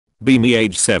Be me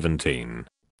age 17.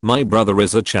 My brother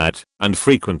is a chat and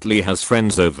frequently has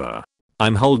friends over.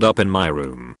 I'm holed up in my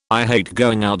room. I hate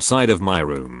going outside of my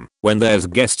room when there's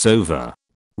guests over.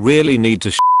 Really need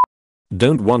to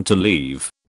Don't want to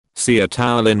leave. See a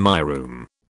towel in my room.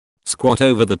 Squat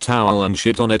over the towel and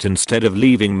shit on it instead of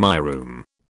leaving my room.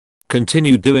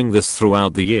 Continue doing this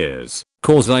throughout the years,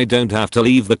 cause I don't have to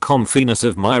leave the comfiness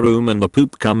of my room and the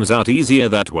poop comes out easier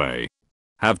that way.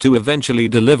 Have to eventually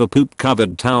deliver poop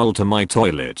covered towel to my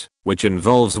toilet, which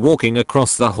involves walking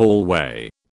across the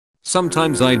hallway.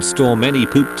 Sometimes I'd store many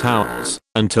poop towels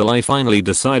until I finally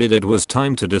decided it was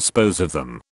time to dispose of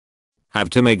them. Have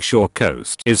to make sure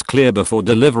coast is clear before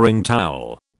delivering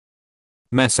towel.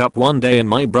 Mess up one day and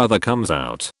my brother comes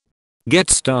out.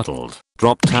 Get startled,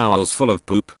 drop towels full of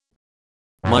poop.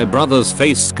 My brother's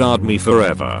face scarred me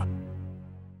forever.